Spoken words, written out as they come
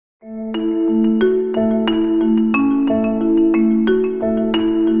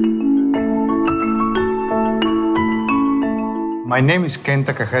My name is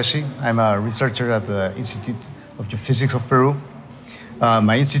Takahashi. I'm a researcher at the Institute of Geophysics of Peru.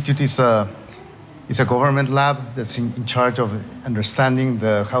 My institute is a government lab that's in charge of understanding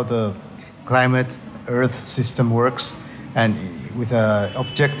how the climate Earth system works, and with an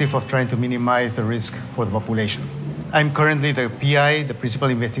objective of trying to minimize the risk for the population. I'm currently the PI, the principal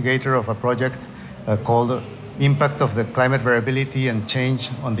investigator of a project called Impact of the Climate Variability and Change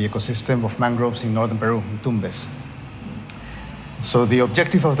on the Ecosystem of Mangroves in Northern Peru, in Tumbes. So the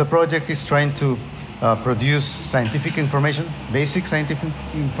objective of the project is trying to produce scientific information, basic scientific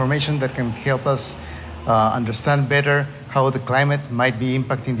information that can help us understand better how the climate might be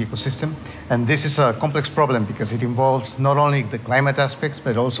impacting the ecosystem. And this is a complex problem because it involves not only the climate aspects,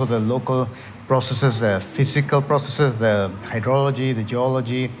 but also the local processes, the physical processes, the hydrology, the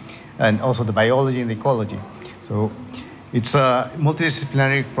geology, and also the biology and the ecology. So it's a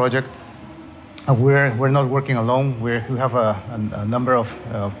multidisciplinary project. We're not working alone. We have a number of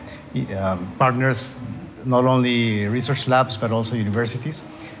partners, not only research labs, but also universities.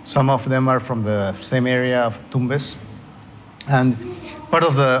 Some of them are from the same area of Tumbes. And part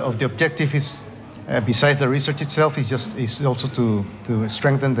of the objective is, besides the research itself, is also to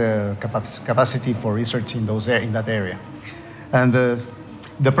strengthen the capacity for research in that area. And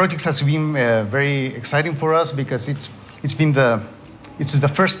the project has been very exciting for us because it's the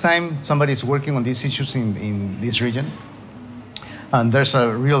first time somebody is working on these issues in this region. And there's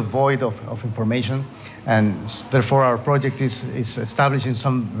a real void of information. And therefore, our project is establishing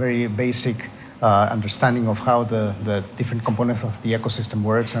some very basic understanding of how the different components of the ecosystem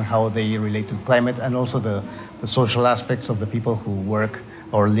works and how they relate to climate, and also the social aspects of the people who work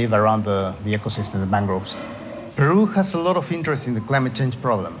or live around the ecosystem, the mangroves. Peru has a lot of interest in the climate change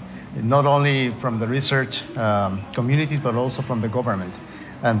problem, not only from the research communities, but also from the government.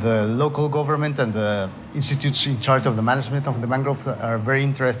 And the local government and the institutes in charge of the management of the mangroves are very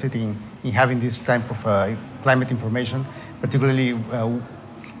interested in having this type of climate information, particularly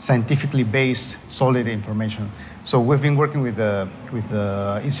scientifically based, solid information. So we've been working with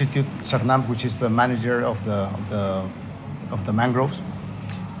the Institute Cernam, which is the manager of the mangroves,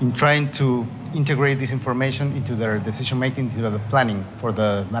 in trying to integrate this information into their decision-making, into the planning for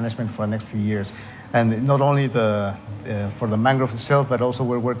the management for the next few years. And not only for the mangrove itself, but also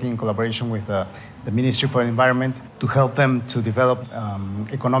we're working in collaboration with the Ministry for the Environment to help them to develop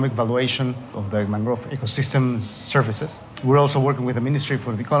economic valuation of the mangrove ecosystem services. We're also working with the Ministry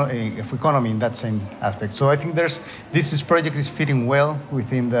for the Economy in that same aspect. So I think this project is fitting well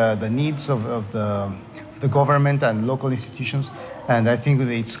within the needs of the government and local institutions, and I think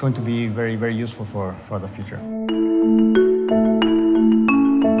it's going to be very, very useful for the future.